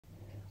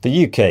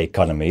The UK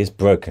economy is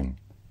broken.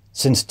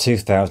 Since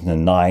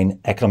 2009,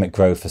 economic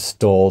growth has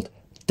stalled,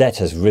 debt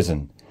has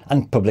risen,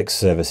 and public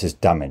services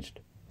damaged.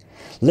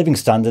 Living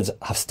standards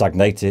have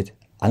stagnated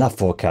and are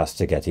forecast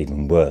to get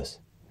even worse.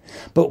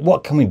 But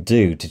what can we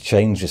do to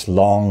change this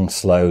long,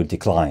 slow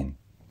decline?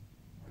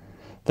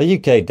 The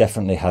UK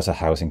definitely has a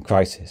housing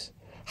crisis.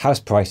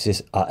 House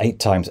prices are 8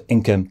 times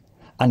income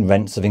and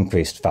rents have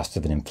increased faster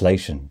than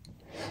inflation.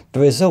 The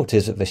result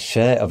is that the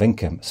share of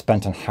income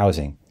spent on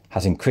housing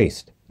has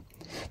increased.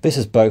 This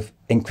has both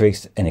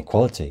increased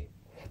inequality,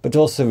 but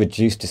also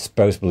reduced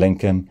disposable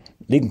income,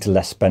 leading to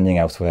less spending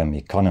elsewhere in the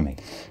economy.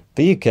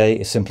 The UK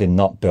is simply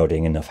not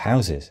building enough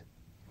houses.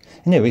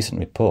 In a recent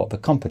report, the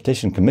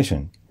Competition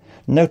Commission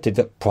noted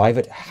that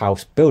private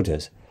house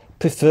builders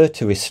prefer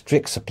to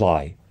restrict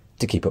supply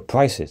to keep up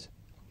prices.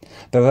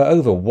 There are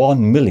over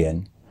 1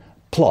 million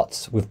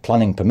plots with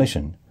planning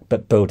permission,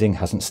 but building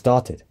hasn't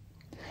started.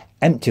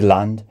 Empty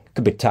land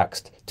could be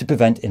taxed to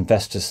prevent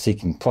investors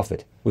seeking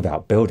profit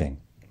without building.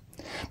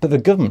 But the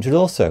government should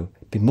also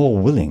be more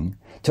willing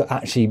to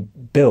actually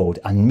build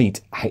and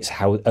meet its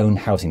own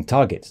housing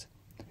targets.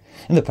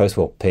 In the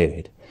post-war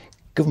period,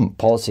 government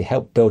policy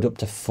helped build up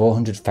to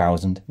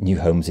 400,000 new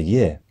homes a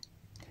year.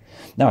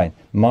 Now in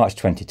March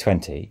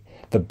 2020,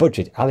 the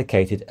budget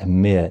allocated a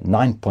mere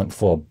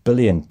 £9.4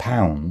 billion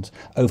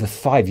over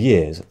 5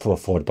 years for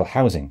affordable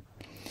housing,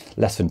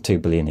 less than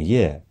 £2 billion a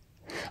year.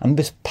 And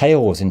this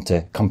pales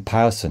into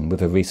comparison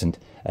with a recent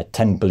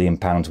 £10 billion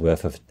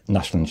worth of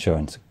national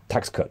insurance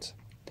tax cuts.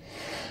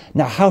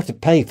 Now, how to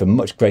pay for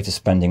much greater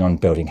spending on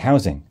building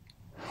housing?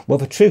 Well,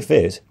 the truth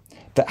is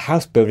that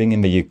house building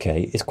in the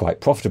UK is quite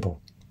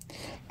profitable.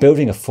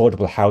 Building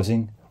affordable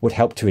housing would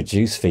help to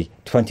reduce the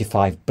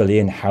 £25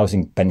 billion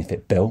housing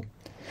benefit bill.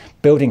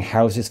 Building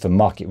houses for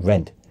market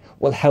rent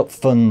will help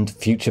fund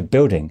future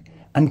building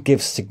and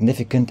give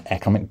significant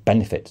economic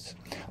benefits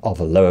of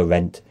a lower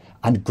rent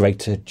and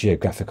greater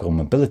geographical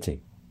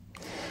mobility.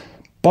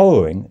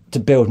 Borrowing to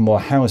build more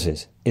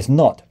houses is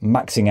not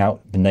maxing out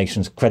the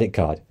nation's credit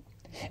card.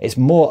 It's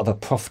more of a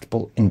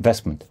profitable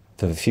investment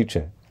for the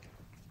future.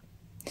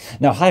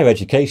 Now, higher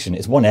education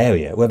is one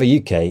area where the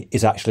UK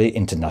is actually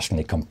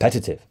internationally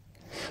competitive.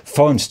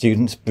 Foreign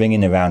students bring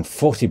in around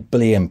 £40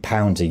 billion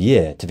a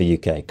year to the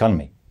UK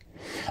economy.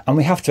 And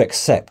we have to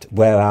accept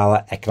where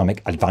our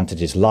economic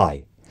advantages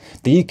lie.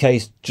 The UK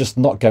is just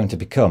not going to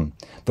become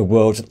the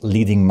world's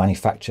leading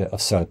manufacturer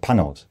of solar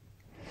panels.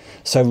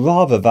 So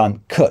rather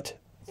than cut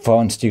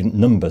foreign student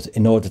numbers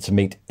in order to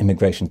meet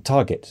immigration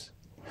targets,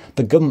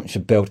 the government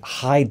should build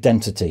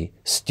high-density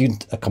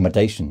student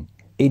accommodation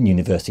in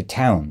university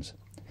towns.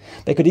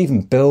 They could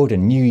even build a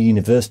new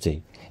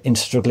university in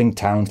struggling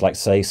towns like,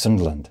 say,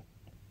 Sunderland.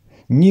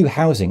 New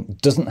housing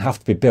doesn't have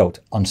to be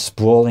built on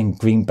sprawling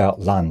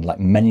greenbelt land like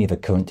many of the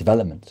current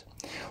developments.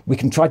 We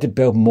can try to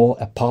build more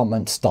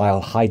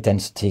apartment-style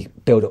high-density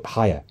build-up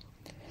higher.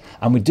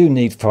 And we do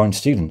need foreign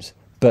students,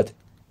 but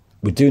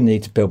we do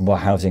need to build more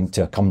housing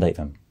to accommodate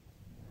them.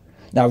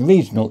 Now,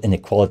 regional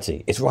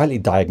inequality is rightly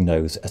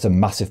diagnosed as a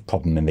massive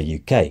problem in the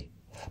UK.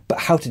 But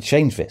how to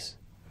change this?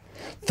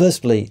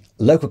 Firstly,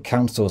 local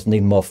councils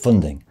need more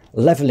funding.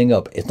 Levelling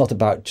up is not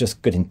about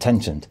just good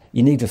intentions.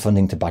 You need the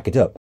funding to back it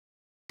up.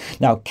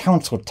 Now,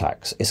 council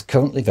tax is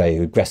currently very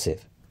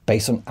regressive,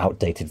 based on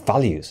outdated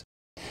values.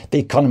 The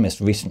Economist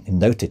recently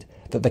noted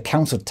that the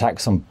council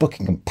tax on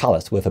Buckingham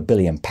Palace worth £1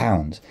 billion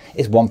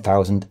is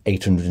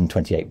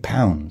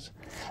 £1,828,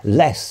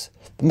 less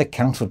than the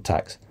council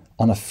tax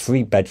on a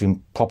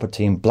 3-bedroom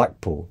property in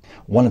Blackpool,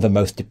 one of the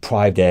most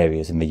deprived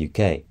areas in the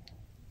UK.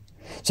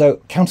 So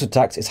council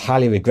tax is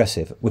highly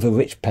regressive, with the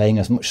rich paying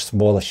a much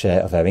smaller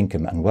share of their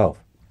income and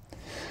wealth.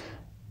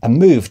 A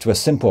move to a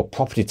simple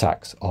property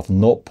tax of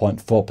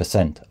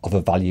 0.4% of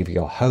the value of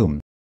your home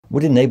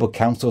would enable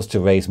councils to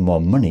raise more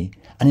money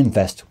and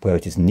invest where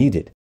it is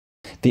needed.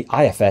 The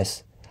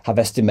IFS have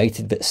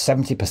estimated that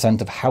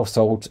 70% of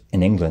households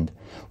in England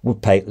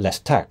would pay less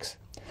tax.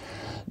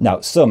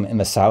 Now, some in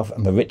the south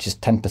and the richest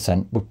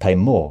 10% would pay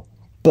more,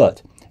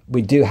 but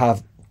we do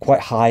have quite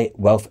high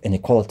wealth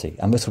inequality,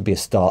 and this would be a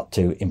start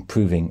to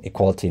improving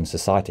equality in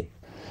society.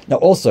 Now,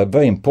 also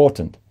very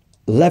important,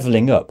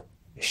 levelling up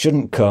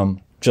shouldn't come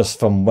just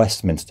from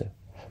Westminster,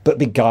 but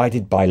be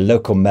guided by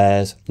local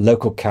mayors,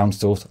 local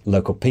councils,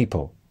 local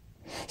people.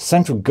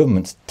 Central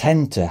governments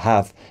tend to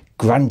have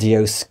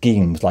grandiose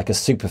schemes like a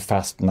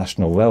super-fast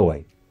national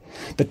railway.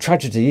 The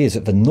tragedy is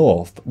that the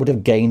North would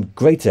have gained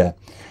greater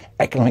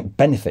economic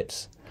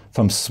benefits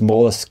from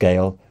smaller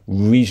scale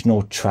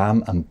regional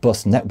tram and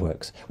bus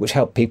networks, which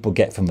help people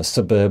get from the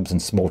suburbs and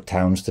small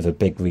towns to the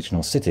big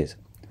regional cities.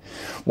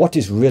 What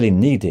is really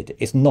needed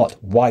is not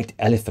white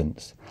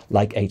elephants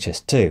like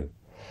HS2,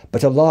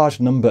 but a large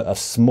number of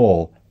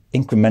small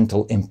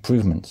incremental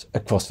improvements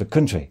across the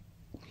country.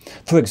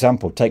 For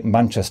example, take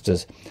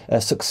Manchester's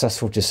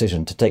successful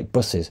decision to take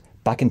buses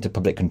back into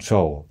public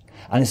control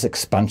and its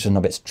expansion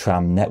of its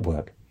tram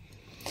network.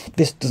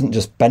 This doesn't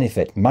just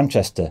benefit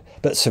Manchester,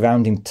 but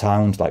surrounding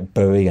towns like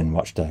Bury and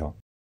Rochdale.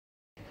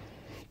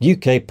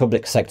 UK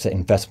public sector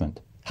investment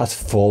has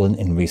fallen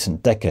in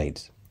recent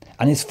decades,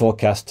 and is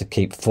forecast to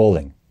keep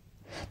falling.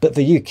 But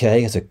the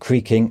UK has a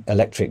creaking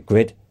electric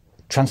grid,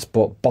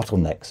 transport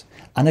bottlenecks,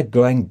 and a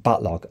growing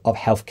backlog of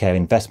healthcare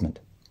investment.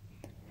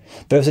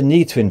 There is a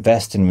need to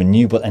invest in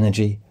renewable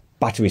energy,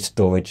 battery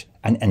storage,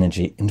 and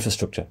energy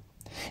infrastructure.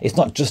 It's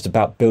not just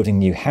about building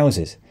new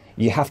houses,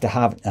 you have to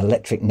have an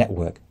electric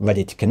network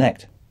ready to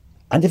connect.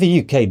 And if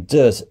the UK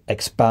does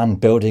expand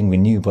building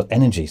renewable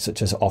energy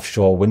such as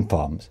offshore wind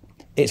farms,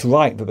 it's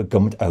right that the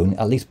government own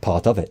at least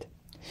part of it.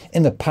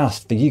 In the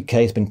past, the UK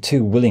has been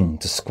too willing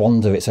to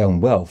squander its own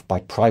wealth by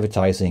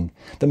privatising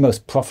the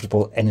most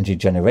profitable energy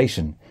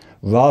generation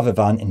rather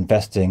than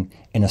investing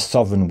in a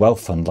sovereign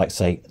wealth fund like,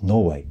 say,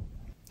 Norway.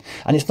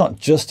 And it's not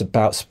just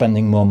about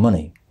spending more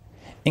money.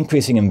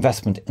 Increasing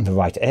investment in the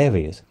right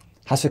areas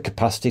has the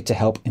capacity to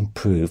help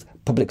improve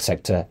public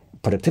sector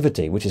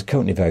productivity, which is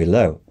currently very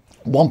low.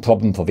 One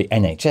problem for the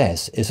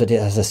NHS is that it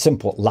has a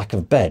simple lack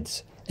of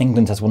beds.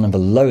 England has one of the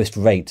lowest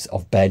rates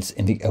of beds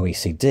in the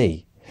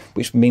OECD,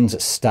 which means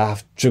that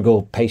staff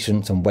juggle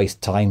patients and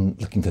waste time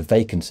looking for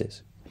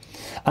vacancies.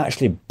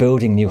 Actually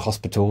building new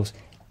hospitals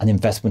and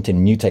investment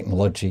in new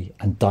technology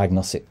and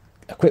diagnostic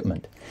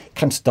equipment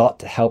can start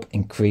to help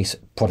increase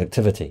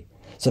productivity.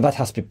 So that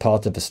has to be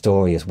part of the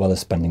story as well as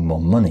spending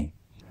more money.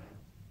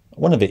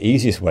 One of the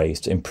easiest ways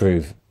to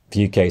improve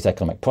the UK's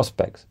economic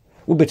prospects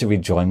would be to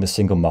rejoin the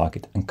single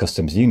market and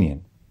customs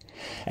union.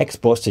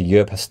 Exports to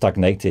Europe have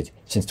stagnated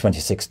since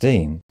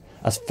 2016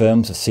 as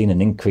firms have seen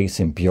an increase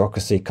in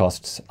bureaucracy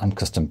costs and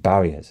custom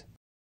barriers.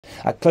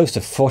 At close to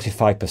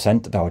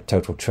 45% of our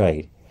total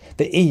trade,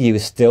 the EU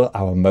is still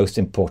our most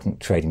important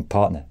trading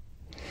partner.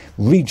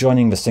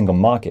 Rejoining the single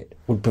market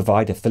would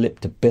provide a fillip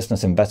to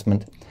business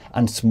investment,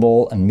 and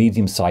small and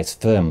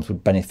medium-sized firms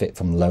would benefit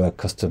from lower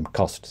custom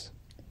costs.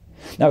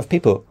 Now, if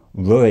people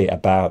worry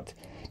about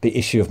the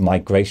issue of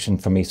migration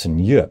from Eastern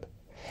Europe,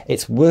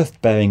 it's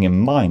worth bearing in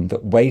mind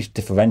that wage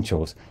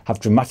differentials have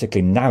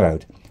dramatically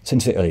narrowed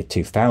since the early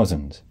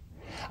 2000s.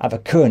 At the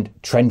current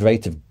trend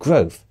rate of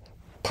growth,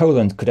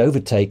 Poland could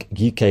overtake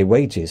UK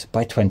wages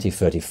by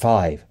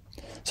 2035.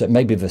 So it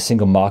may be the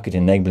single market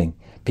enabling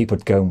people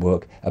to go and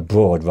work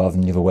abroad rather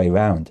than the other way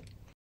around.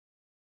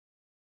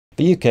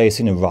 The UK has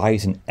seen a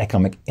rise in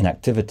economic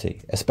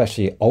inactivity,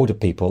 especially older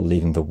people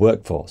leaving the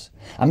workforce,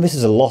 and this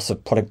is a loss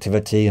of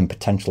productivity and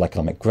potential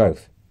economic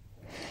growth.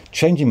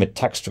 Changing the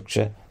tax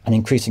structure and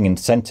increasing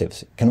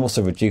incentives can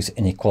also reduce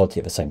inequality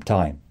at the same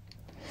time.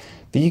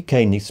 The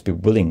UK needs to be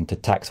willing to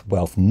tax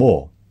wealth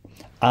more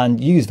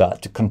and use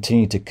that to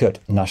continue to cut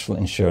national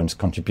insurance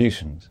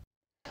contributions.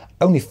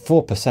 Only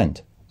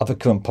 4% of the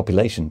current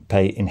population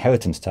pay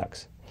inheritance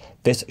tax.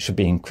 This should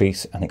be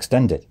increased and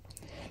extended.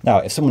 Now,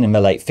 if someone in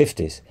their late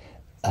 50s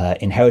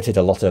inherited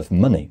a lot of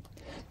money,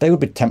 they would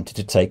be tempted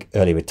to take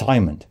early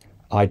retirement.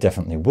 I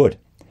definitely would.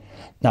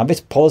 Now,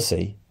 this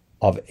policy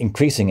of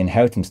increasing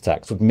inheritance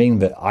tax would mean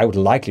that I would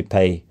likely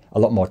pay a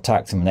lot more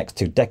tax in the next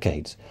 2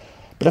 decades.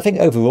 But I think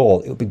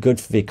overall it would be good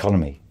for the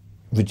economy,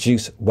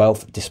 reduce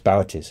wealth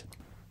disparities.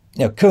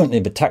 Currently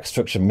the tax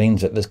structure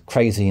means that there's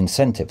crazy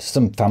incentives.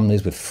 Some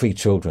families with 3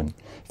 children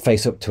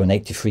face up to an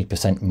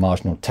 83%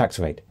 marginal tax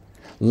rate.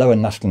 Lower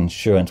national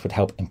insurance would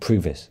help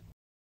improve this.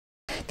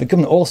 The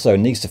government also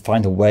needs to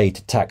find a way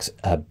to tax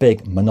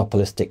big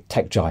monopolistic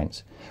tech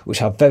giants, which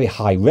have very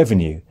high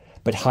revenue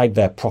but hide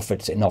their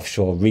profits in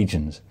offshore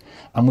regions.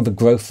 And with the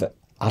growth of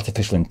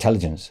artificial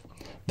intelligence,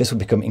 this will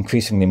become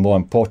increasingly more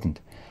important.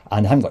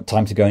 And I haven't got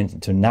time to go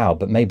into now,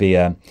 but maybe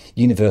a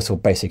universal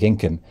basic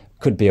income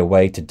could be a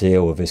way to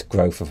deal with this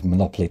growth of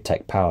monopoly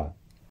tech power.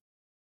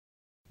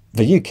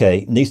 The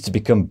UK needs to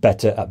become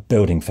better at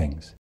building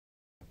things.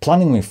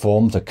 Planning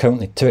reforms are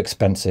currently too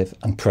expensive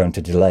and prone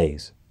to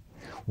delays.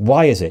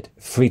 Why is it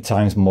 3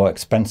 times more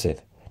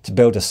expensive to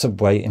build a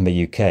subway in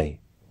the UK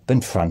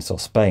than France or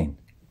Spain?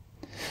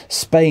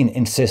 Spain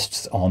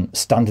insists on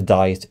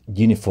standardised,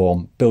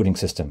 uniform building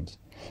systems,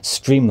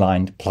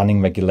 streamlined planning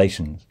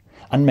regulations,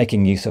 and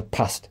making use of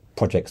past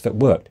projects that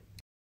worked.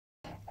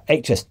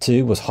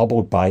 HS2 was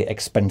hobbled by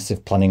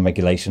expensive planning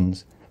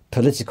regulations,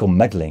 political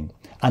meddling,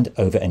 and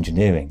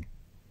over-engineering.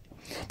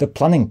 The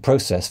planning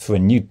process for a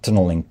new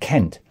tunnel in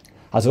Kent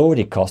has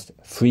already cost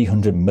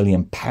 £300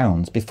 million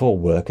before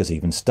work has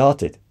even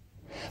started.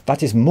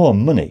 That is more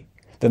money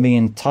than the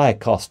entire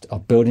cost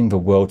of building the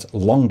world's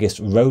longest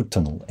road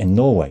tunnel in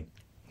Norway.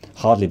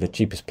 Hardly the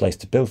cheapest place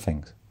to build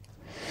things.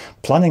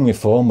 Planning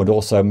reform would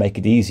also make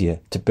it easier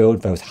to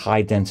build those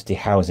high-density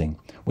housing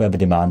where the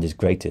demand is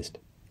greatest.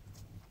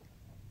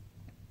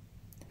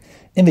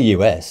 In the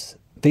US,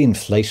 the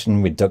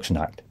Inflation Reduction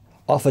Act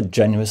offered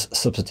generous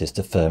subsidies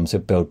to firms who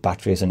build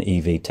batteries and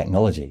EV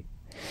technology.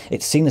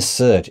 It's seen a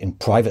surge in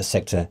private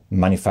sector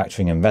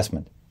manufacturing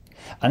investment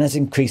and has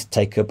increased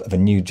take-up of a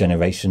new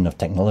generation of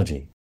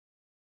technology.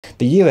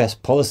 The US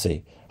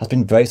policy has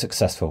been very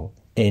successful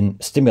in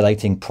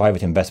stimulating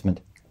private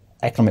investment,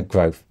 economic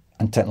growth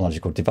and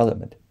technological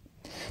development.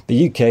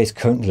 The UK is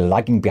currently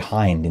lagging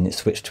behind in its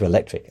switch to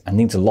electric and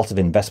needs a lot of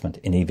investment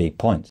in EV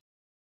points.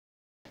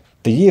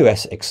 The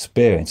US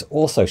experience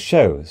also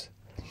shows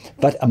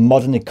that a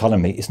modern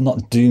economy is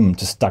not doomed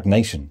to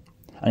stagnation.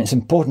 and it's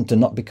important to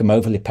not become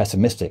overly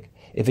pessimistic.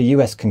 If the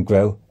US can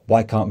grow,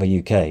 why can't the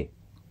UK?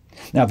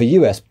 Now, the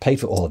US paid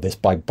for all of this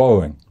by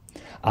borrowing,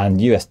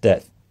 and US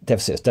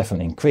deficits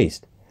definitely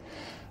increased.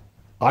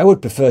 I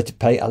would prefer to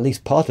pay at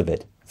least part of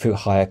it through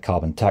higher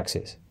carbon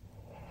taxes.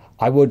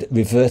 I would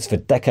reverse the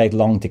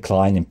decade-long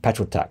decline in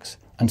petrol tax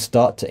and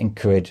start to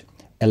encourage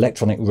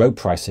electronic road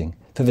pricing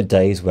for the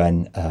days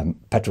when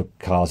petrol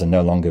cars are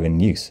no longer in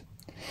use.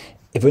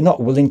 If we're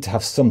not willing to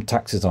have some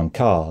taxes on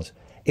cars,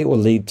 it will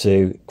lead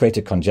to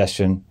greater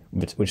congestion,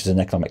 which is an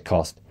economic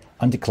cost,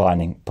 and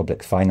declining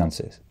public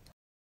finances.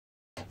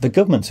 The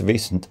government's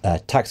recent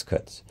tax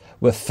cuts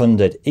were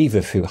funded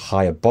either through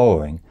higher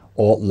borrowing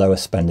or lower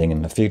spending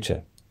in the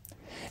future.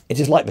 It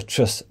is like the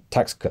Truss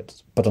tax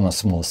cuts, but on a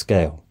small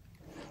scale.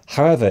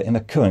 However, in the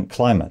current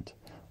climate,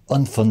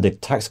 unfunded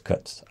tax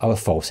cuts are a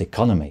false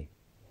economy.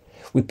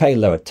 We pay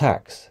lower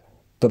tax,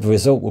 but the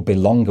result will be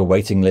longer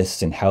waiting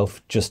lists in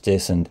health,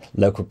 justice and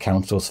local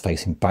councils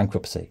facing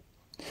bankruptcy.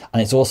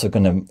 And it's also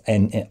going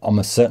to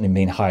almost certainly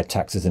mean higher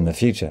taxes in the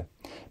future,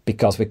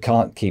 because we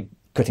can't keep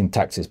cutting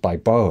taxes by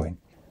borrowing.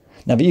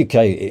 Now, the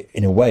UK,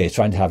 in a way, is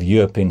trying to have a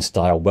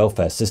European-style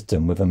welfare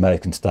system with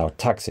American-style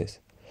taxes.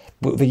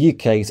 But with the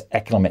UK's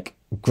economic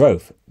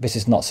growth, this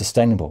is not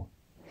sustainable.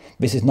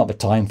 This is not the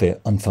time for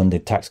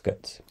unfunded tax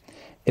cuts.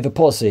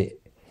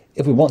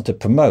 If we want to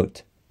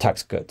promote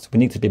tax cuts, we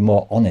need to be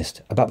more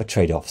honest about the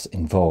trade-offs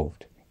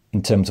involved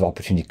in terms of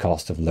opportunity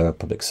cost of lower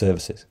public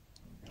services.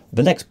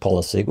 The next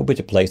policy will be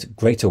to place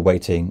greater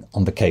weighting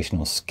on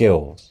vocational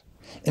skills.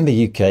 In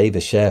the UK, the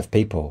share of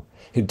people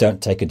who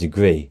don't take a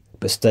degree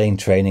but stay in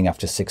training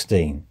after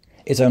 16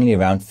 is only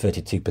around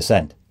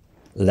 32%,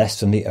 less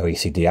than the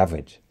OECD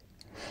average.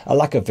 A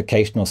lack of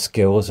vocational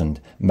skills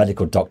and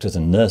medical doctors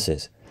and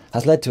nurses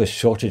has led to a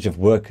shortage of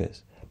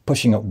workers,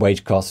 pushing up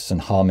wage costs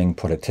and harming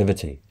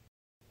productivity.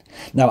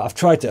 Now, I've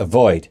tried to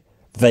avoid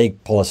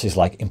vague policies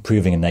like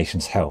improving a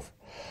nation's health,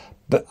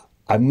 but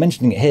I'm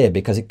mentioning it here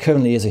because it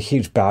currently is a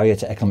huge barrier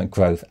to economic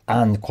growth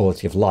and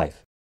quality of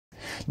life.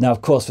 Now,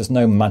 of course, there's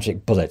no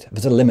magic bullet.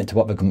 There's a limit to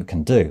what the government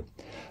can do,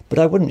 but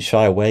I wouldn't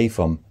shy away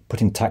from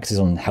putting taxes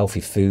on healthy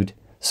food,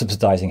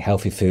 subsidising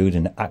healthy food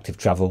and active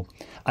travel,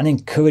 and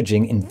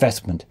encouraging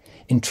investment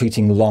in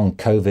treating long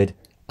COVID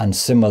and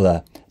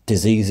similar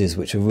diseases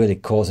which are really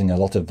causing a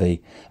lot of the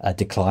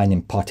decline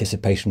in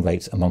participation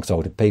rates amongst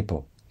older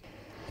people.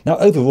 Now,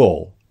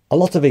 overall, a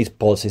lot of these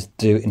policies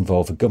do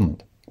involve the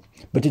government,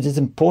 but it is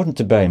important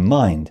to bear in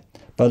mind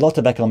that a lot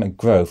of economic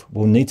growth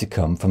will need to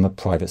come from the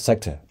private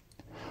sector.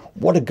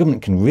 What a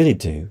government can really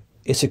do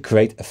is to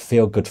create a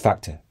feel-good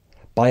factor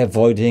by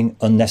avoiding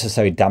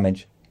unnecessary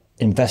damage,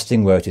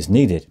 investing where it is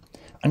needed,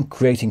 and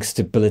creating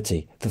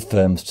stability for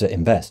firms to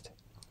invest.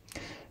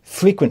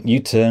 Frequent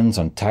U-turns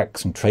on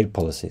tax and trade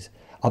policies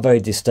are very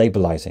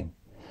destabilising.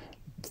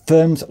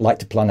 Firms like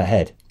to plan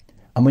ahead,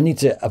 and we need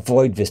to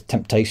avoid this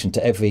temptation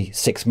to every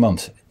 6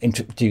 months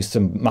introduce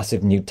some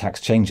massive new tax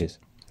changes.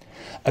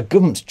 A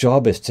government's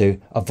job is to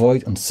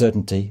avoid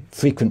uncertainty,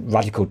 frequent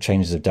radical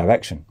changes of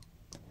direction.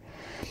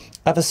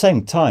 At the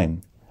same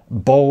time,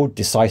 bold,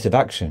 decisive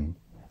action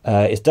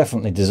is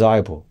definitely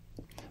desirable.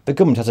 The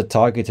government has a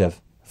target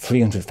of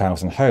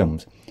 300,000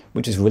 homes,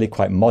 which is really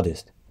quite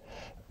modest.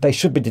 They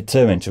should be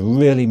determined to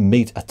really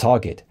meet a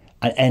target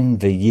and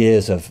end the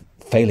years of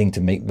failing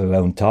to meet their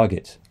own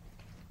targets.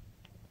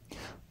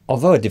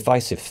 Although a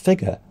divisive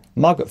figure,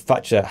 Margaret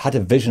Thatcher had a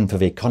vision for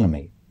the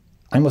economy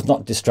and was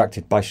not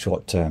distracted by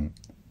short-term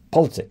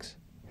politics.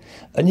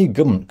 A new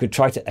government could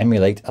try to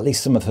emulate at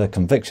least some of her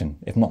conviction,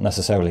 if not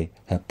necessarily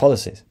her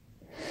policies.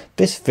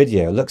 This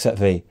video looks at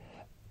the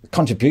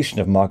contribution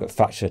of Margaret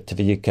Thatcher to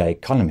the UK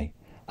economy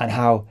and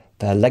how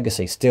their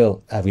legacy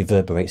still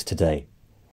reverberates today.